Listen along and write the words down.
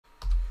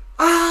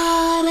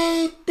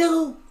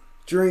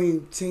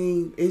Dream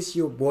Team? It's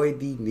your boy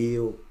D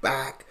Neal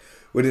back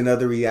with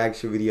another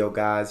reaction video,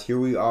 guys. Here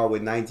we are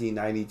with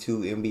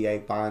 1992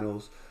 NBA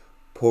Finals,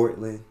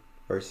 Portland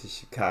versus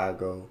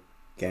Chicago,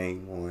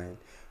 Game 1.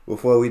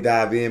 Before we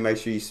dive in, make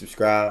sure you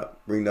subscribe,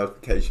 ring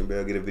notification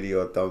bell, get a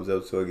video a thumbs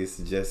up so it gets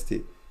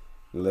suggested.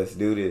 Let's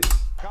do this.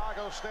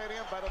 Chicago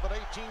Stadium, better than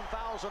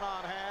 18,000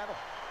 on hand.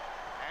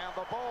 And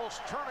the Bulls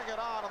turning it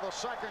on in the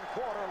second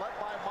quarter, led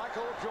by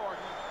Michael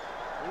Jordan.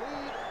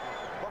 Lead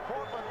the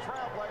Portland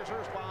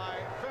Trailblazers by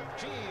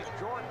 15.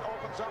 Jordan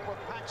opens up with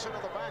Paxson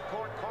in the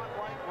backcourt, Clyde,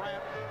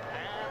 Grant,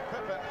 and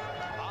Pippen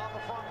on the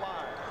front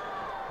line.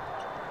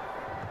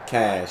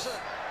 Cash.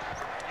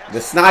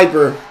 The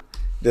sniper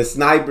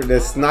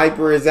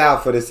is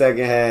out for the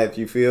second half.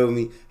 You feel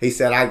me? He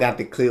said, I got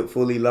the clip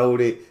fully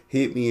loaded.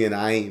 Hit me and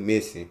I ain't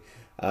missing.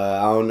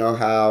 I don't know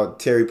how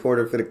Terry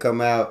Porter finna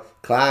come out.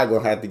 Clyde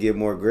gonna have to get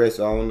more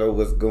aggressive. I don't know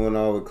what's going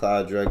on with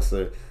Clyde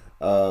Drexler.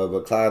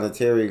 But Clyde and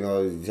Terry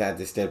gonna have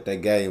to step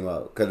that game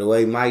up. Cause the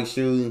way Mike's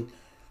shooting,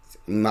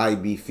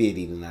 might be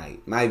 50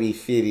 tonight. Might be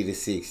 50 to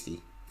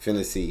 60.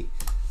 Finna see.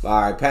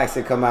 Alright,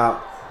 Paxson come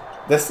out.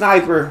 The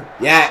sniper,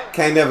 yeah,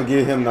 can't never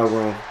give him no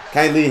room.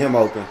 Can't leave him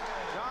open.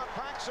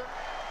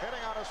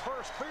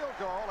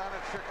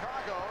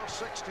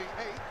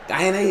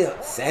 Dang, they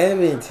up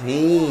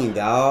 17,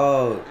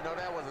 dog.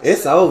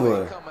 It's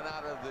over. Coming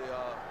out of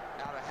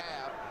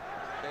half,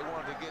 they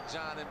wanted to get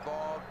John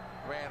involved,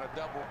 ran a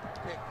double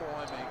pick for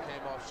him, and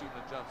came off shooting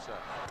a jump shot.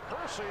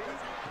 Percy.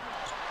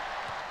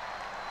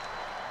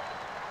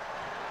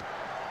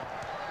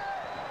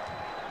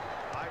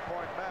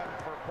 High-point men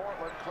for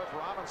Portland. Cliff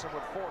Robinson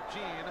with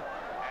 14, and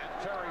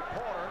Terry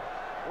Porter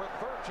with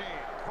 13.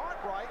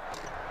 Cartwright.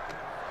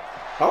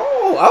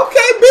 Oh,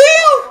 okay,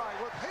 Bill.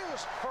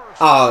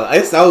 Oh,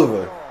 it's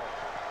over.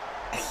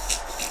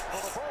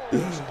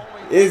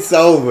 It's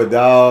over,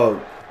 dog. In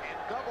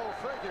double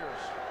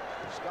figures.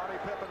 Scottie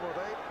Pippen with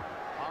 8,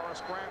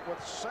 Horace Grant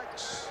with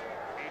 6,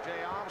 E.J.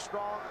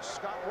 Armstrong,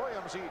 Scott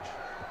Williams each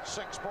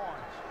 6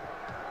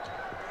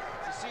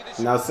 points.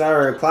 No,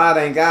 sir, Clyde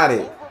ain't got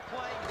it.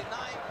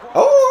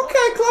 Oh,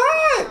 okay,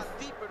 Clyde.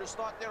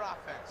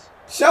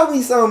 Show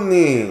me something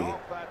then.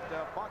 Off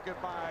that bucket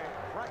by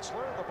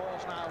Drexler, the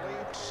Bulls now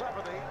lead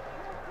 70-53.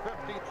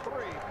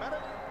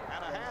 Minute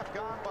and a half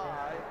gone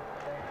by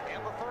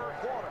in the third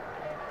quarter.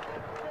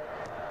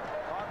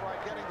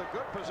 Cartwright getting the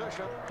good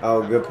position.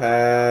 Oh, good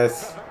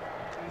pass.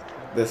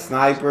 The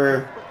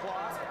sniper.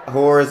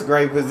 Horace,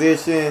 great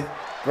position.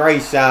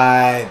 Great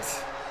shot.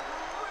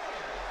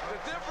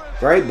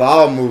 Great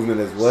ball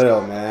movement as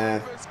well,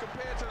 man.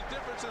 Compared to the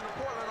difference in the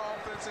Portland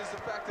offense is the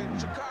fact that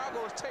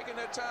Chicago is taking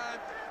their time.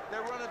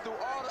 They're running through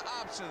all the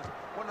options.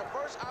 When the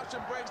first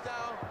option breaks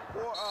down for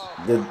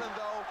Portland, though.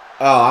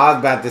 Oh, I was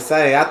about to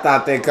say, I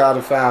thought they called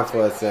a foul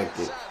for a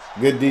second.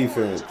 Good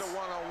defense.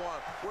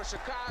 Where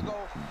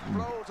Chicago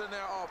flows in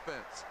their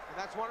offense. And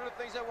that's one of the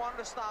things they wanted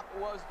to stop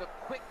was the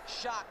quick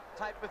shot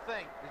type of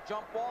thing. The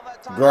jump ball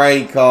that time.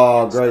 Great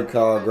call, great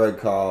call, great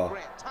call.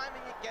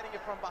 Timing it, getting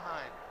it from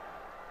behind.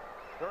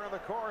 During the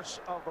course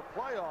of the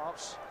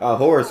playoffs. Oh,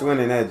 Horace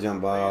winning that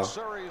jump ball.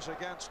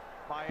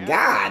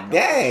 God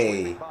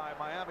dang.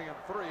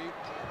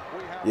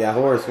 Yeah,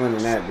 Horace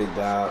winning that, big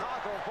dog.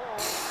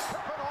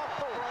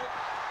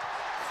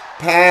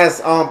 Pass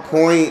on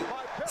point.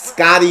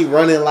 Scotty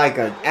running like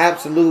an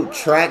absolute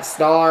track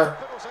star.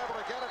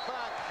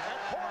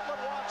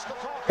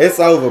 It's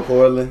over,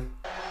 Portland.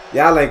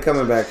 Y'all ain't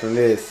coming back from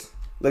this.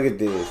 Look at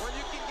this.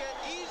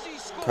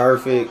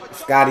 Perfect.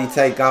 Scotty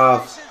take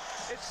off.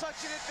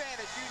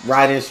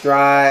 Right in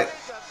stride.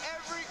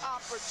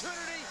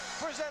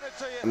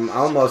 I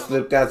almost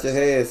slipped out your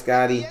head,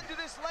 Scotty.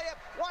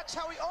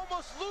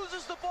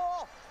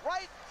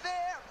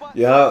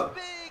 Yup.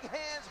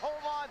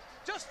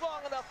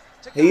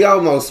 He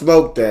almost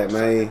smoked that,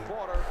 man.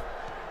 Over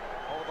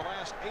the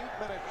last 8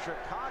 minutes,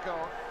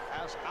 Chicago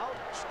has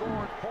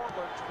outscored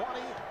Portland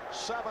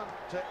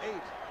 27-8.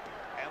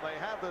 And they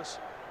have this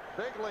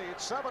big lead,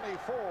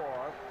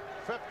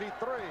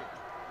 74-53.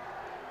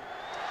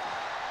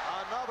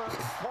 Another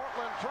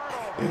Portland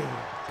turnover.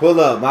 Pull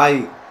up,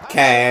 Mike.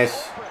 Cash.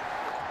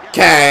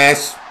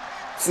 Cash.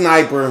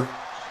 Sniper.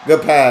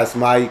 Good pass,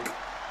 Mike.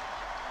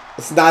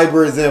 The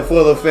sniper is in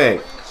full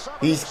effect.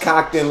 He's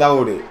cocked and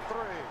loaded.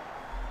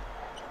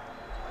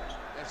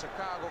 And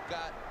Chicago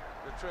got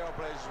the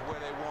Trailblazers where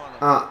they want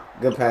them.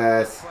 Good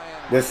pass.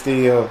 Good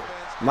steal.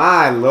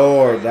 My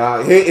Lord,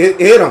 dog. Hit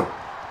him.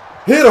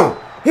 Hit him.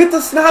 Hit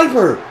the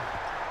sniper.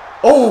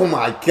 Oh,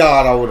 my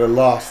God. I would have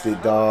lost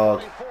it,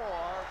 dog.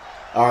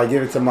 All right,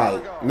 give it to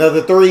Mike.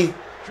 Another 3.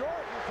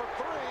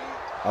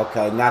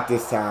 Okay, not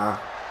this time.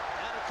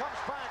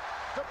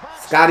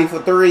 Scotty for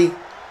 3.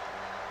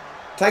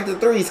 Take the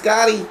 3,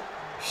 Scotty.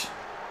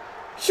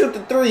 Shoot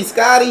the 3,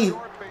 Scotty.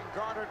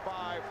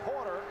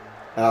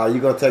 Oh, you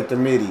gonna take the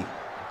midi.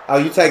 Oh,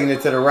 you taking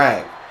it to the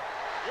rack.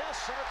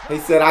 He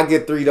said, I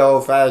get 3 the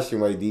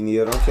old-fashioned way, D.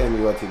 Neal. Don't tell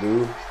me what to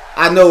do.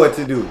 I know what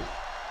to do.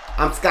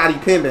 I'm Scotty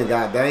Pippen,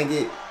 god dang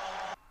it.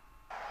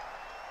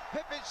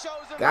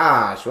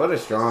 Gosh, what a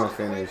strong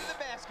finish.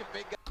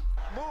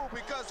 move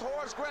because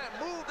Horace Grant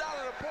moved out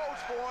of the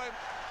post for him.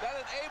 That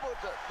enabled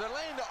the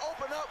lane to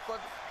open up, but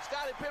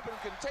Scottie Pippen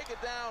can take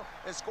it down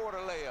and score the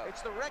layup.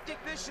 It's the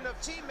recognition of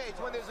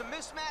teammates when there's a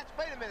mismatch.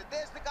 Wait a minute,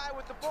 there's the guy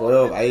with the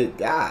ball. 12-8,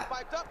 God.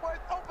 By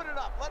Duckworth, open it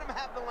up. Let him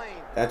have the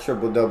lane. That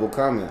triple-double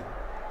coming.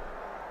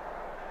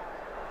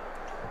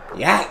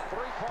 Yeah.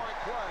 Three-point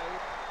play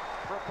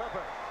for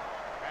Pippen.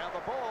 And the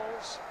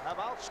Bulls have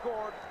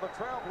outscored the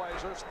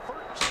Trailblazers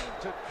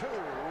 13-2.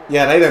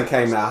 Yeah, they done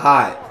came out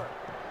hot.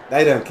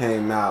 They done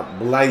came out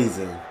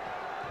blazing.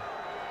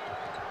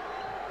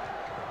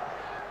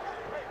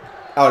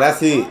 Oh,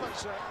 that's it.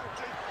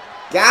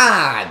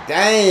 God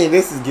dang,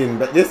 this is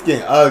getting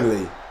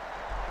ugly.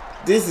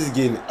 This is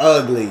getting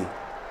ugly.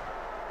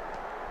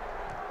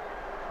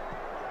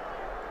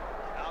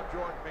 Now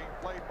Jordan being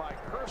played by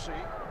Kersey.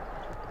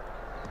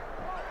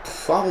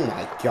 Oh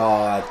my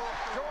God.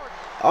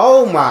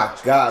 Oh my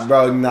God,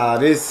 bro. Nah,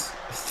 this.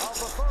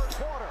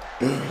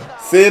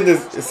 Send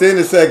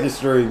the second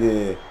string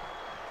in.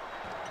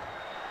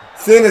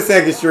 Send the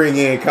second string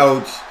in,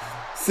 coach.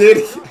 Send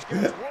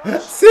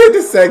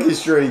the second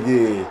string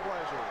in.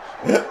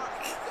 They're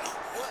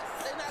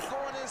not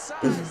going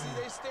inside. See,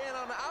 they stand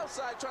on the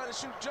outside trying to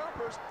shoot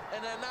jumpers,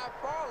 and they're not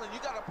falling. You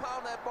got to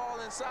pound that ball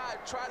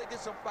inside, try to get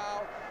some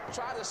foul,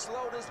 try to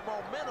slow this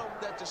momentum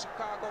that the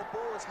Chicago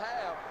Bulls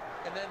have,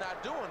 and they're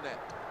not doing that.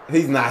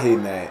 He's not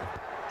hitting that.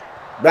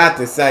 About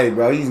to say,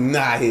 bro, he's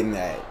not hitting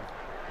that.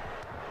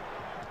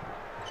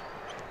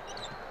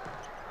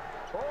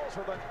 Bulls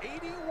with an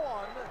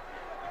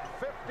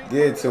 81-50.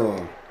 Get it to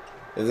him.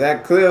 Is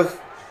that Cliff?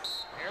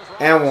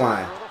 And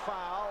one.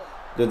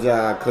 Good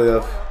job,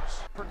 Cliff.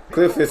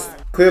 Cliff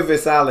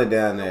is solid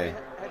down there.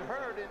 Had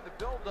heard in the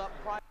build-up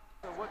prior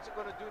to what's it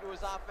going to do to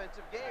his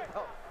offensive game.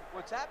 Well,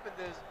 what's happened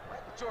is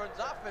Michael Jordan's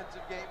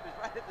offensive game is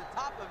right at the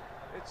top of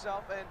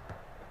itself, and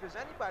if there's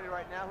anybody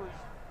right now who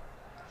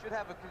should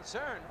have a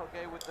concern,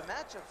 okay, with the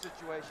matchup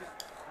situation,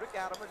 Rick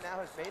Adelman now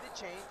has made a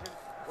change, and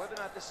whether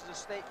or not this is a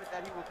statement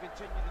that he will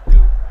continue to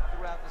do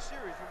throughout the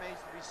series remains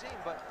to be seen,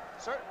 but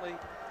certainly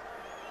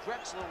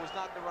Drexler was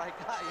not the right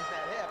guy in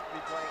that half to be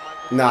playing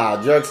Michael.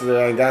 Nah,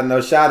 Drexler ain't got no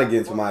shot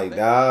against Mike,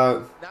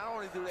 dog.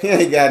 He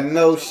ain't got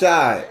no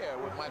shot.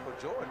 With Michael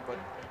Jordan, but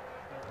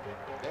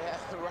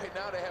right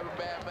now they have a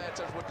bad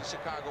matchup with the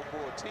Chicago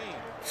Bulls team.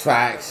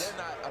 Facts.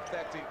 They're not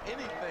affecting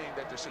anything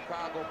that the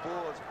Chicago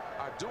Bulls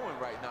are doing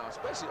right now,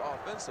 especially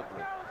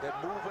offensively. They're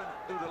moving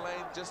through the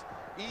lane just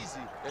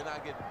easy. They're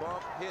not getting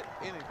bumped, hit,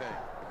 anything.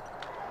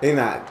 He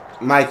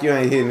not. Mike, you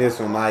ain't hitting this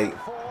one, Mike.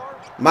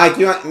 Mike,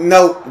 you ain't.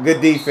 Nope.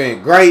 Good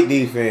defense. Great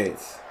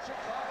defense.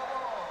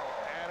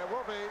 And it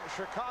will be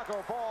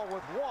Chicago ball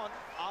with 1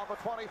 on the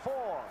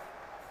 24.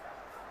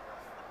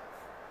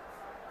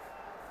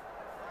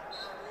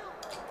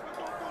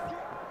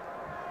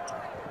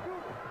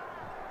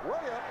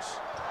 Williams.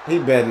 He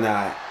better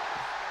not.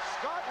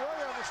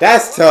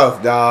 That's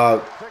tough,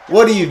 dog.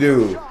 What do you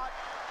do?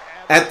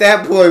 At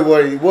that point,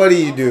 what do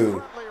you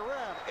do?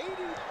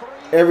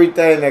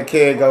 Everything that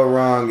can go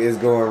wrong is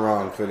going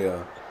wrong for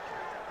them.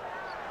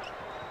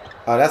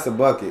 Oh, that's a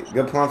bucket.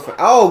 Good pump.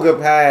 Oh, good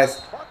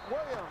pass.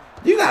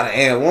 You got to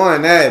and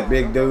one that,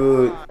 big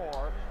dude. You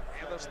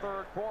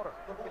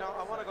know,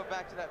 I want to go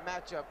back to that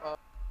matchup.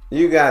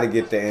 You got to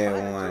get the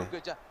and one.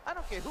 Good job. I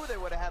don't care who they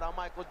would have had on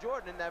Michael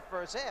Jordan in that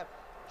first half.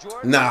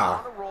 Jordan was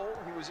on a roll.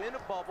 He was in a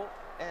bubble,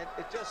 and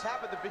it just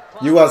happened to be.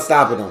 You wasn't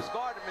stopping him.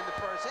 Guard him in the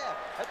first half.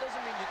 That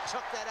doesn't mean you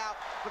chuck that out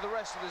for the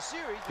rest of the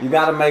series. You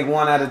got to make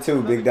 1 out of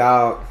 2, big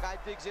dog. The guy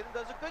digs in and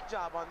does a good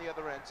job on the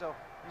other end. So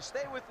you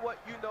stay with what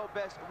you know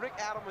best. Rick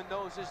Adelman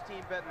knows his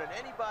team better than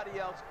anybody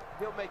else.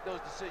 He'll make those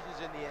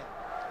decisions in the end.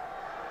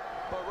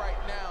 But right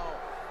now,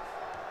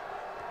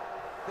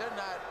 they're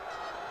not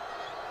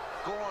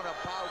going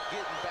about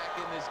getting back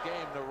in this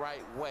game the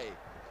right way.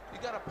 You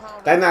got to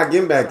pound. They're not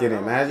getting back in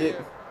it, Magic.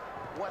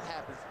 What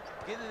happens?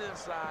 Get it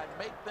inside,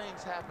 make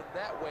things happen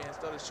that way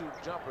instead of shooting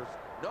jumpers.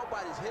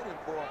 Nobody's hitting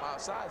for them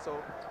outside,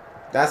 so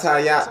that's how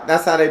y'all.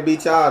 That's how they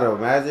beat y'all though,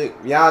 Magic.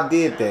 Y'all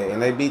did that,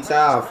 and they beat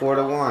y'all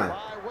 4-1.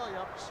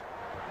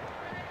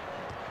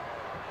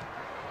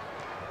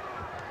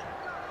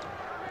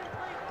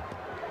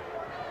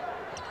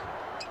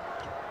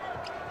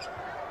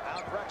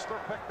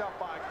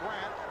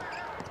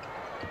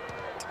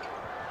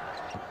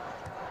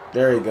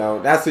 There you go.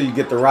 That's how you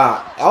get the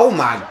rock. Oh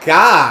my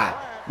God,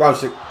 bro.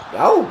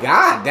 Oh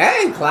God,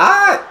 dang,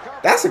 Clyde.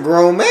 That's a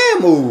grown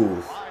man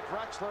move.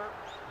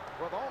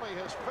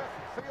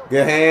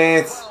 Good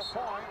hands.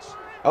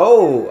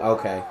 Oh,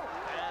 okay.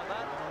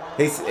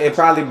 It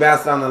probably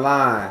bounced on the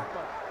line.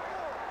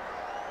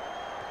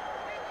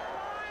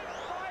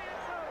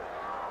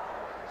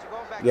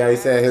 Yeah, he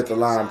said hit the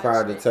line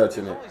prior to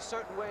touching it. There's only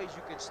certain ways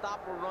you can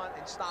stop a run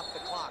and stop the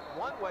clock.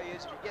 One way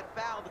is if you get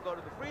fouled to go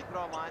to the free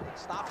throw line and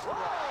stop the run.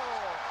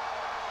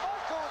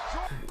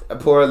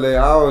 Portland,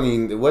 I don't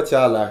even. What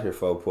y'all out here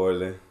for,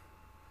 Portland?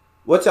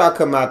 What y'all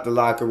come out the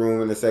locker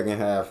room in the second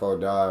half for,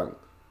 dog?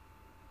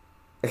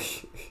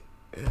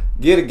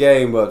 Get a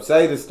game up.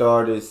 Say the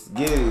starters.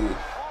 Get it.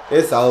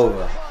 It's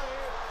over.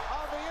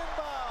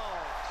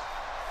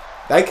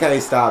 They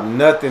can't stop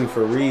nothing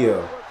for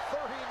real.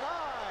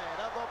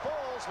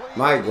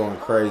 Mike going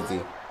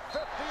crazy.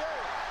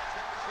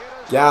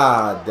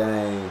 God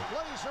dang.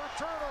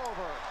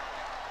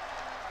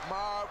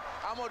 Marv,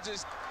 I'm going to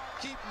just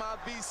keep my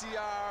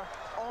VCR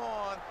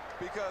on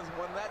because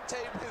when that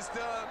tape is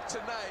done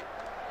tonight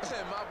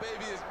and my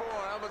baby is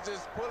born, I'm going to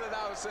just pull it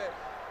out and say,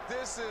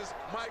 this is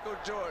Michael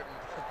Jordan.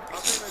 I'm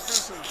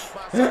introducing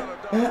my son or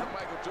daughter to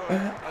Michael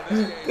Jordan on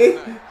this game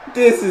tonight.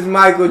 This is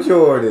Michael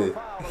Jordan.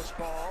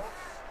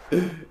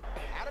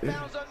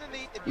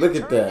 Look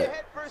at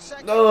that.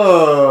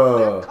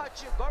 Oh.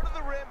 Go to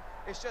the rim.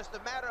 It's just a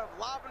matter of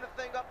lobbing the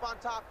thing up on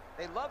top.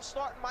 They love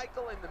starting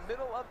Michael in the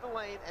middle of the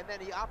lane, and then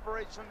he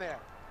operates from there.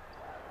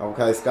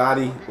 Okay,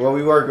 Scotty. Well,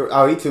 we work.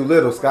 Oh, he too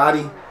little,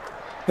 Scotty.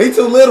 He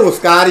too little,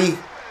 Scotty.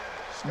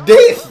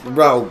 This,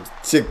 bro.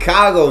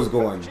 Chicago's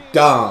going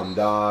dumb,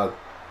 dog.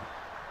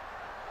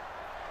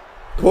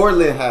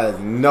 Portland has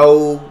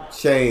no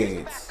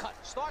chance.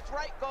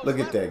 Look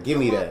at that. Give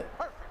me that.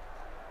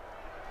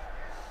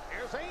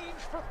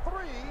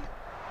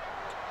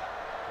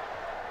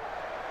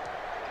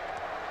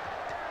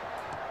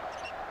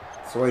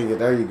 Swing it.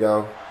 There you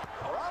go.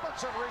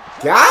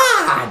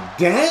 God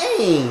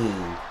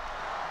dang.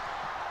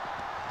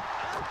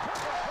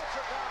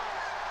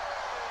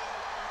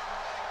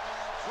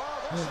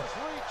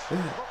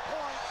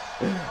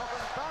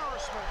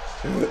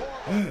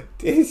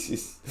 This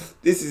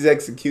is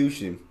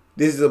execution.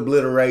 This is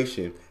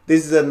obliteration.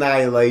 This is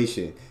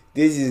annihilation.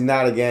 This is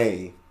not a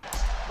game.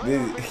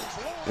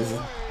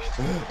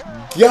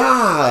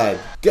 God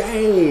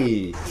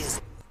dang.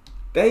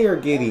 They are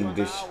getting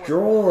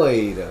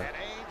destroyed.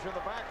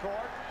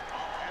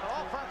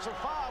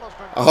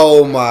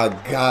 Oh my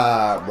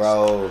God,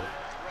 bro.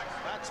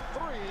 That's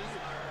 3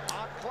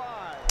 on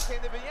Clyde. Can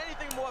there be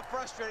anything more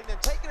frustrating than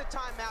taking a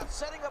timeout,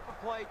 setting up a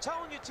play,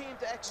 telling your team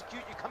to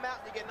execute, you come out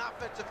and you get an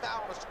offensive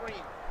foul on a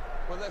screen?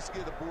 Well, let's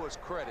give the boys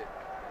credit.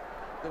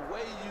 The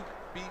way you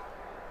beat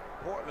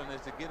Portland is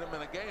to get them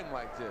in a game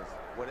like this,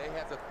 where they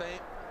have to think,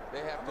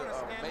 they have to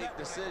make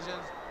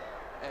decisions,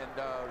 and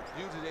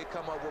usually they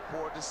come up with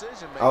poor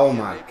decision making. Oh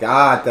my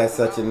God, that's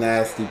such a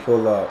nasty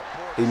pull up.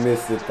 He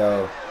missed it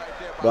though.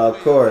 But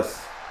of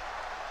course,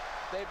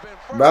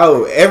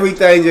 bro,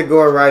 everything just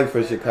going right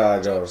for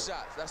Chicago.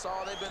 That's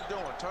all they've been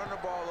doing. Turn the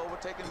ball over,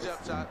 taking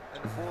jump shot,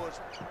 and the Bulls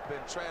been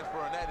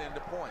transferring that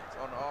into points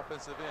on the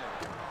offensive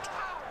end.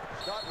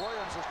 Scott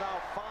Williams is now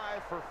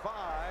 5 for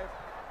 5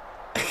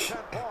 for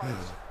 10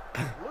 points.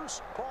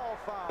 Loose ball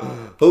foul.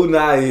 Who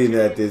not in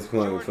at this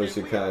point for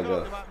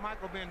Chicago? About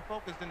Michael being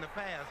focused in the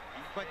past,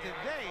 but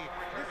today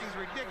this is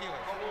ridiculous.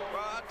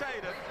 Well, I'll tell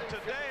you,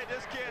 today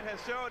this kid has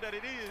shown that he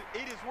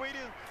eat his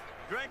Wheaties,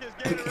 drink his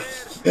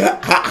Gatorade,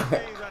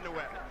 and his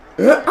underwear.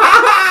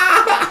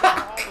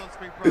 All those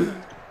three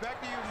products. Back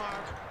to you,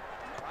 Mark.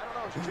 I don't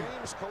know, is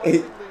James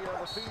collecting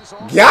the fees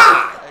on?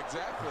 God!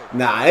 Exactly.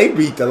 Nah, they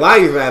beat the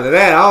life out of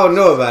that. I don't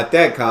know about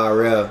that,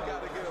 Kyle.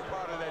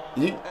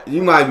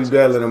 You might be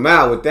bailing them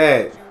out with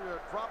that.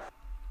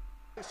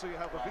 So you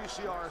have the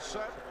VCR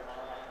set,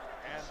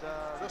 and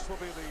this will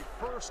be the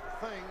first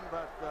thing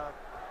that the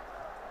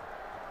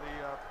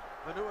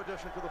new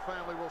addition to the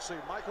family will see.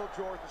 Michael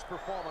Jordan's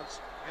performance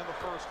in the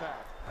first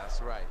half.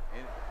 That's right.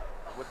 And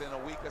within a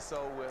week or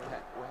so, we'll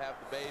have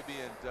the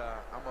baby, and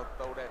I'm going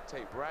to throw that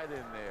tape right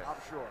in there.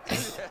 I'm sure.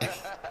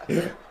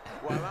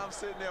 While I'm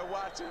sitting there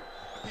watching,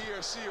 he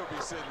or she will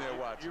be sitting there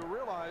watching. You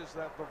realize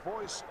that the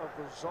voice of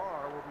the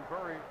czar will be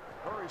very,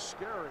 very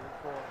scary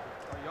for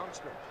a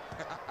youngster.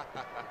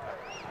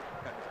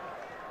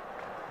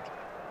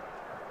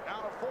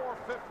 Down to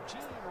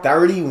 4:15.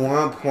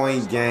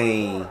 31-point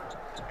game.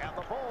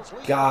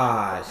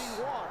 Gosh.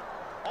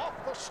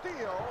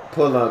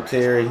 Pull up,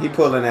 Terry. He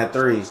pulling that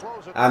 3.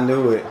 I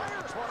knew it.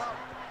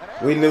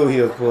 We knew he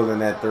was pulling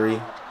that 3.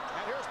 And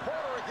here's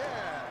Porter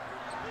again.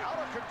 Out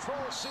of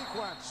control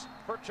sequence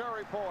for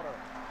Terry Porter.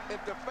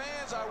 If the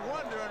fans are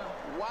wondering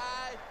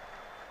why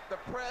the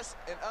press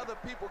and other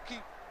people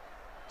keep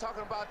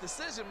talking about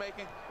decision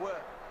making,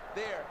 well,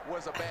 there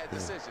was a bad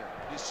decision.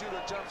 You shoot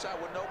a jump shot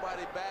with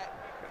nobody back,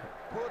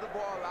 pull the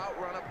ball out,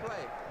 run a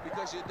play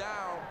because you're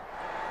down.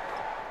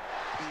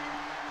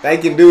 They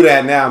can do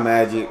that now,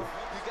 Magic. You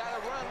gotta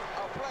run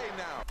a play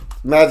now.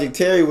 Magic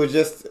Terry was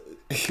just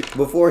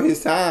before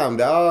his time,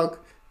 dog.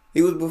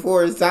 He was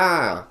before his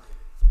time.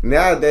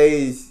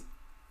 Nowadays,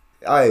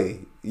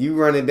 hey, you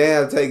running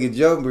down, taking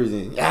jumpers,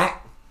 and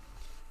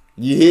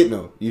you hitting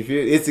them. You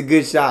feel it's a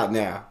good shot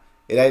now.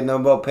 It ain't no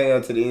more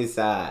pan to the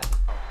inside.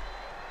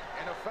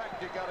 In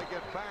effect, you got to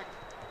get back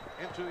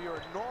into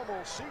your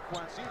normal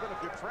sequence, even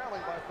if you're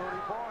trailing by 30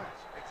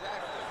 points.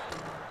 Exactly.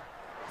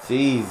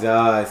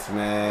 Jesus,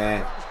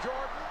 man.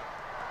 Jordan,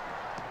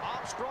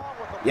 Armstrong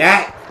with the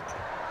Yeah.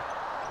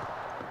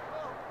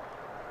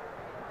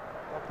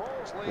 The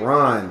Bulls lead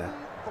Run.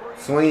 3-3.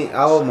 Swing.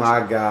 Oh, my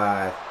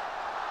God. Crowd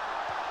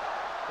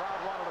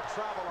wanted to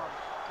travel on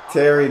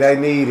Terry, they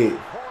need it.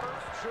 Porter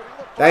shooting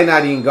the They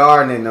not even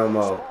guarding it no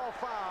more. ball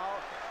foul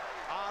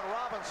on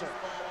Robinson.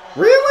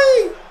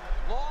 Really?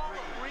 Long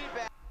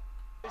rebound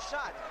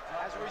shot.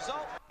 As a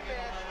result,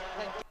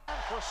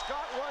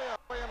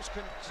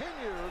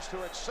 continues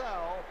to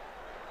excel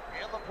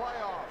in the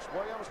playoffs.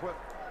 Williams with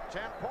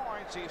 10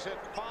 points. He's hit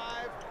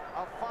 5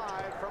 of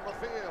 5 from the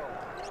field.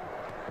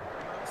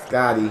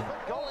 Scotty.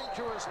 Going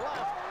to his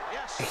left.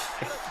 Yes.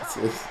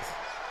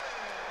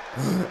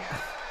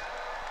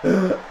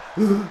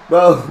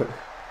 Bro.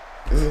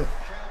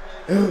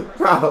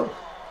 Bro.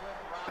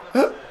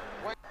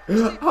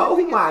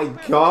 Oh my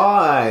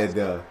God.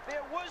 There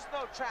was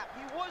no trap.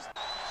 He was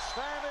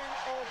Standing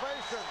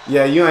ovation.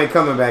 Yeah, you ain't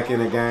coming back in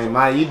the game,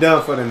 Mike. You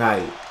done for the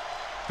night.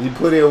 You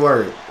put in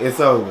work. It's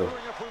over.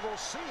 If we will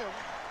see him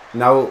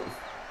No. on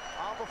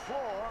the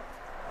floor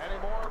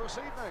anymore this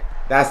evening.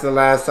 That's the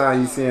last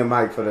time you see him,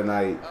 Mike, for the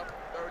night. Up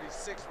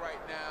 36 right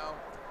now.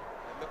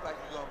 It looked like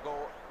you're going to go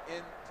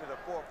into the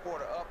fourth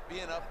quarter up,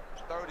 being up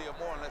 30 or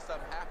more unless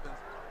something happens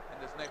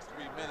in this next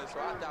 3 minutes. So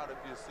I doubt if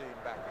you'll see him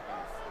back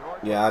again.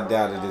 Yeah, I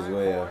doubt it as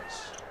well.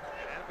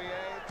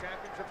 NBA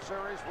Championship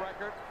Series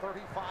record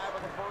 35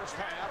 in the first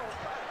half.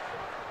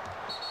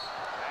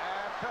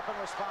 And Pippen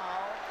was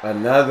fouled.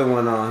 Another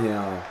one on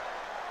him.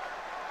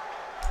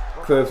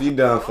 Cliff, you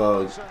done,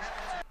 folks.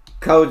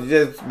 Coach,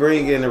 just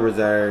bring in the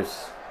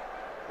reserves.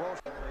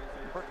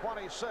 For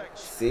 26.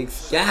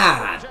 6.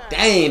 God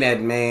dang,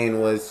 that man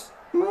was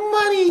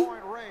money.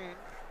 Point range.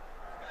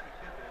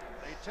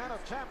 The 10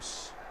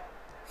 attempts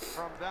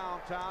from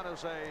downtown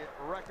is a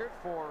record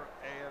for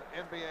an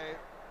NBA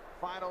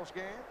Finals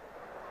game.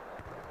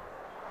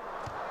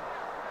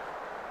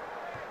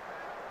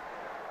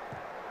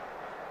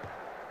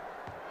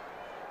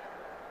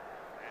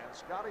 And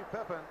Scottie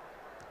Pippen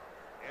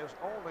is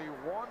only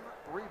 1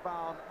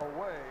 rebound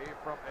away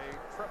from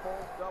a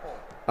triple-double.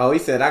 Oh, he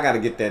said, I got to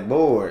get that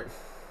board.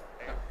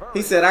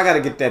 He said, I got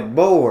to get that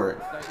board.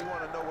 Now, you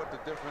want to know what the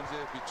difference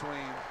is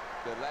between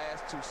the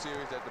last 2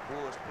 series that the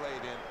Bulls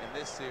played in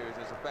this series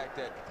is the fact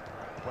that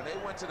when they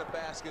went to the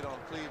basket on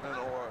Cleveland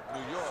or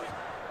New York,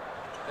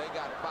 they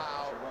got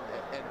fouled,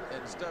 and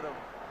instead of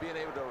being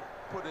able to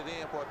put it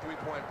in for a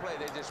 3-point play,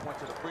 they just went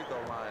to the free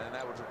throw line, and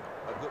that was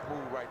a good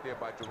move right there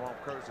by Jerome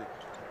Kersey.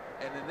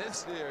 And in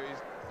this series,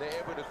 they're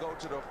able to go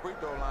to the free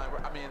throw line,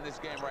 I mean, in this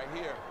game right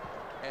here,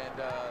 and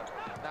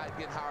not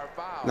get hard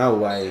fouled. No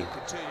way.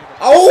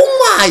 Oh,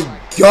 my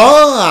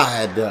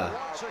God.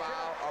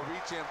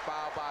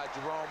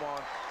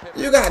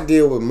 You got to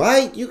deal with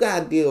Mike. You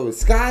got to deal with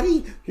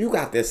Scotty. You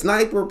got the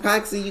sniper,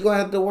 Poxy, you going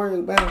to have to worry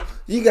about.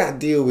 You got to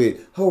deal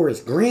with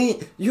Horace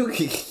Grant. You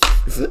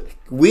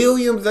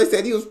Williams, they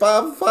said he was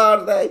 5 for 5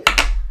 today.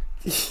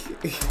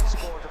 Jeez.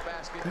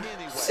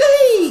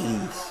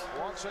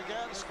 Once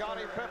again,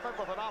 Scottie Pippen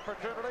with an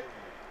opportunity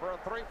for a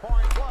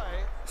 3-point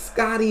play.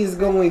 Scotty is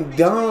going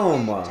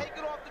dumb.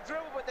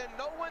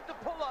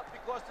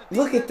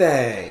 Look at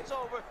that.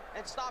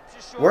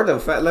 Where the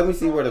foul? Let me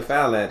see where the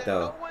foul at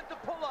though.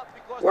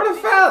 Where the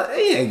foul?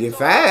 He ain't get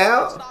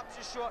fouled.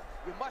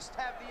 You must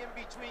have the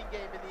in-between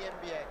game in the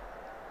NBA.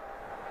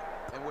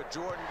 And with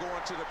Jordan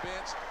going to the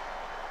bench,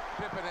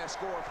 Pippen has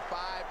scored 5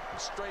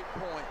 straight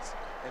points,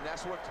 and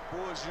that's what the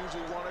Bulls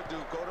usually want to do: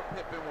 go to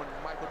Pippen when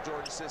Michael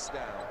Jordan sits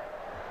down.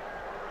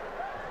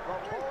 The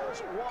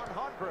Bulls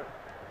 100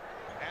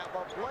 and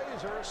the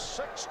Blazers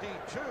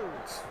 62.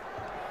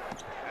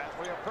 As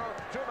we approach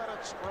 2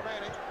 minutes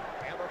remaining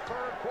in the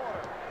third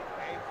quarter,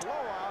 a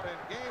blowout in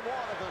game 1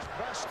 of this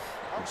best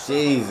of 7.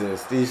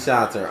 Jesus, these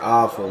shots are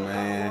awful,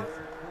 man.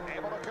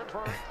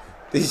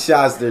 These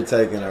shots they're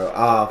taking are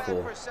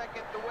awful.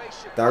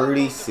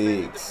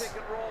 36.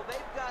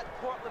 They've got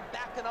Portland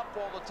backing up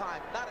all the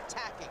time, not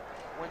attacking.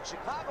 When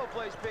Chicago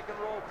plays pick and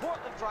roll,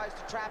 Portland tries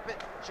to trap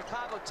it.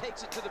 Chicago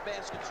takes it to the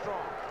basket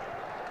strong.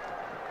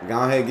 Go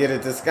ahead and get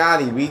it to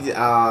Scotty.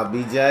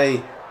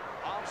 BJ.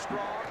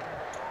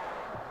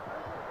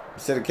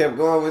 Should have kept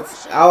going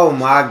with. Oh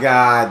my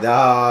God,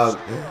 dog.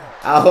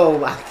 Oh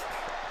my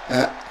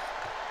God.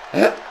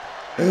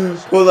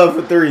 Pull up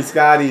for 3,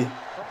 Scotty.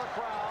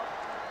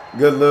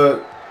 Good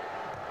look.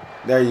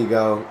 There you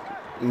go.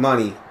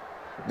 Money.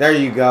 There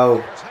you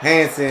go.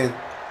 Hanson.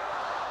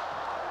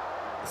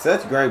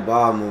 Such great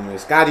ball movement.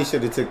 Scotty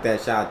should have took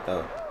that shot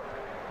though.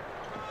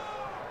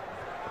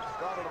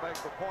 Started to make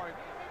the point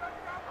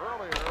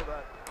earlier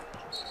that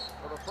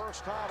for the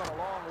first time in a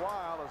long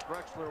while, as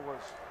Drexler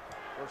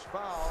was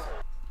fouled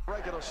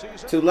regular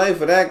season. Too late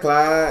for that,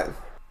 Clyde.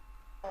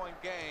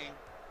 Game,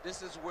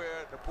 this is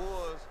where the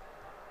Bulls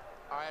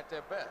are at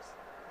their best.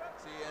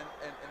 See,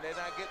 and they're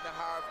not getting the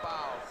hard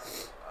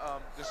fouls.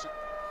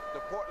 The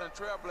Portland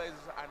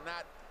Trailblazers are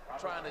not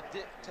trying to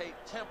dictate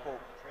tempo.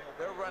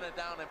 They're running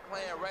down and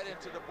playing right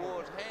into the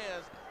Bulls'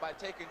 hands by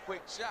taking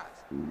quick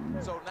shots.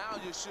 So now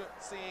you're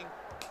seeing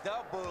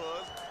the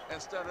Bulls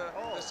instead of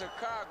the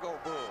Chicago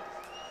Bulls.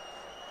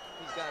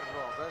 He's got it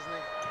wrong, doesn't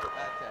he?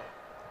 Okay.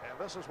 And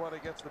this is what he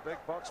gets the big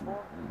bucks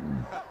for.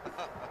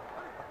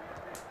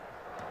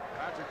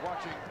 Magic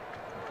watching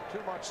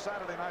too much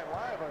Saturday Night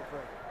Live, I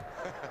think.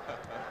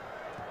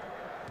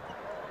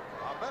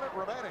 A minute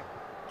remaining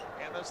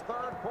in this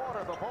third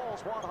quarter. The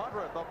Bulls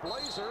 100, the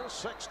Blazers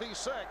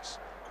 66.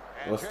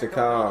 And what's the Jacob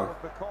call?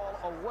 The call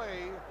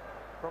away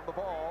from the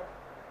ball,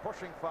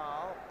 pushing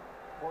foul.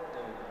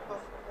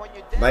 When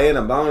you're down, They in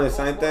a bonus,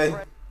 ain't they?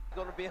 You're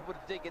going to be able to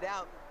dig it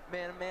out,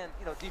 man to man,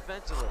 you know,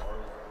 defensively.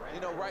 You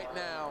know, right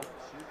now,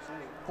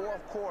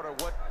 fourth quarter,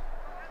 what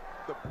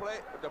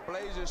the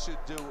Blazers should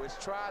do is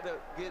try to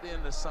get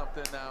into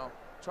something now.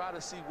 Try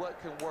to see what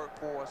can work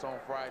for us on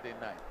Friday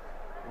night.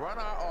 Run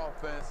our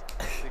offense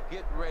to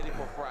get ready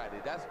for Friday.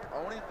 That's the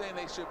only thing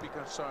they should be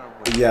concerned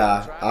with.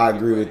 Yeah, I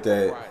agree with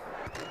that.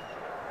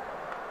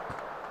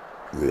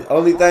 The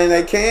only thing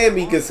they can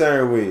be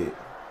concerned with.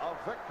 A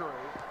victory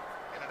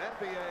in an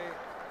NBA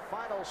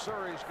Final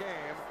Series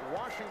game.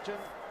 Washington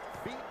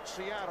beat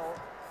Seattle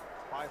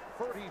by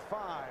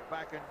 35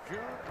 back in June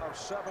of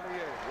 '78,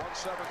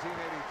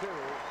 117-82.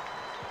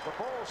 The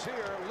Bulls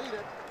here lead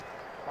it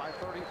by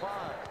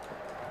 35.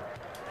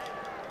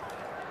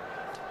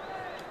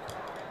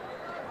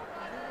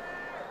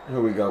 Here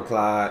we go,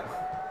 Clyde.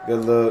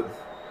 Good look.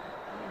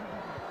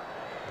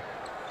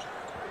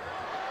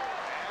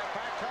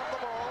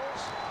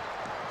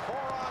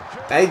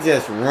 They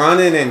just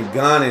running and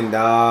gunning,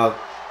 dog.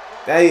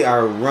 They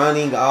are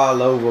running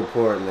all over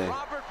Portland.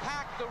 Robert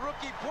Pack, the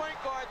rookie point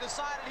guard,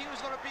 decided he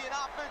was going to be an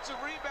offensive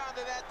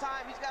rebounder that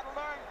time. He's got to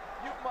learn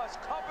you must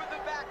cover the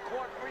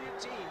backcourt for your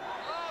team.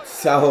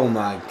 Oh,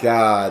 my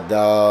God,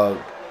 dog.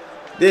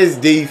 This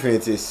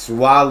defense is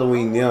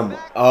swallowing them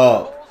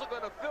up. Bulls are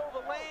going to fill the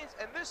lanes,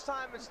 and this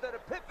time, instead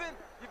of Pippen,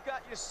 you've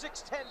got your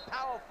 6'10"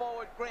 power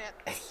forward Grant.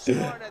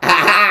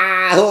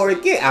 Horace,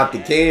 get out the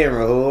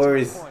camera,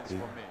 Horace.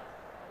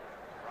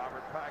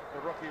 Robert Pack, the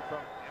rookie from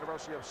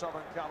University of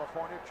Southern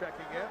California,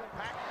 checking in.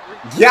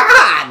 Pack.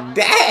 God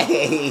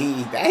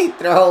dang, they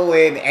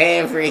throwing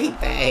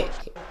everything.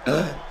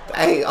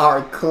 They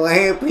are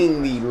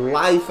clamping the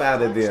life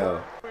out of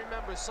them.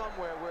 Remember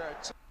somewhere where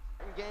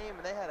a game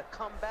and they had to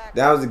come back.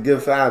 That was a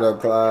good foul though,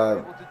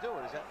 Clyde.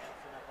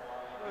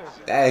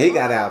 Hey, he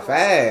got out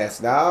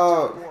fast,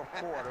 dog.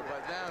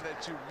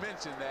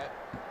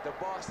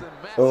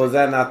 Or was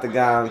that not the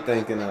guy I'm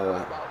thinking of?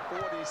 About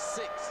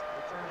 46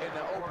 in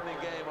the opening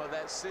game of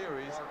that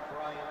series,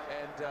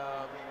 and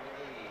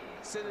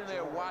sitting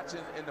there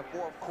watching in the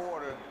fourth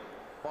quarter,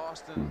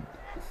 Boston.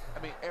 I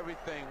mean,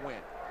 everything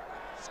went.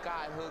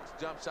 Sky hooks,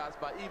 jump shots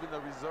by even the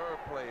reserve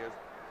players,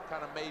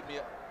 kind of made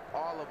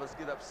all of us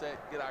get upset,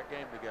 get our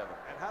game together.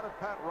 And how did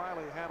Pat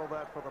Riley handle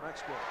that for the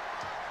next game?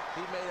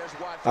 He made us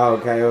watch. Oh,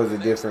 okay, it was a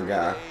different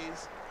guy.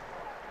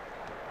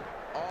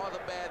 All the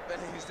bad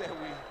things that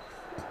we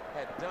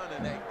had done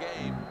in that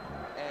game,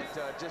 and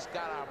just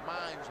got our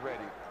minds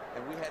ready,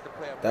 and we had to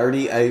play a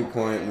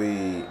 38-point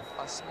lead.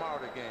 A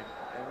smarter game,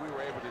 and we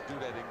were able to do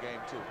that in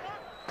game 2.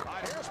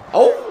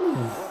 Oh,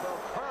 With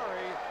a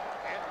Curry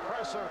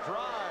impressive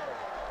drive.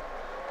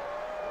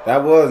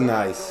 that was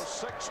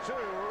nice. 6'2",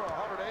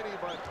 180,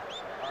 but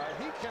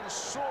he can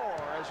soar,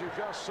 as you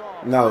just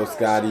saw. No,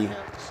 Scotty.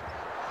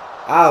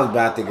 I was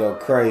about to go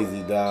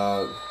crazy,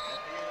 dog.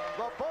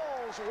 The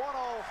Bulls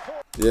 104.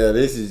 Yeah,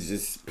 this is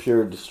just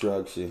pure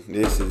destruction.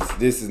 This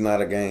is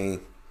not a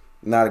game.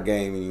 Not a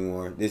game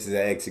anymore. This is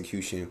an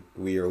execution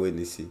we are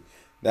witnessing.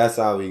 That's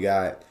all we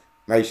got.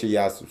 Make sure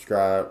y'all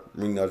subscribe,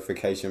 ring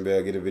notification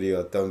bell, get a video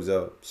a thumbs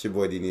up. It's your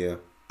boy Neal,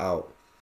 out.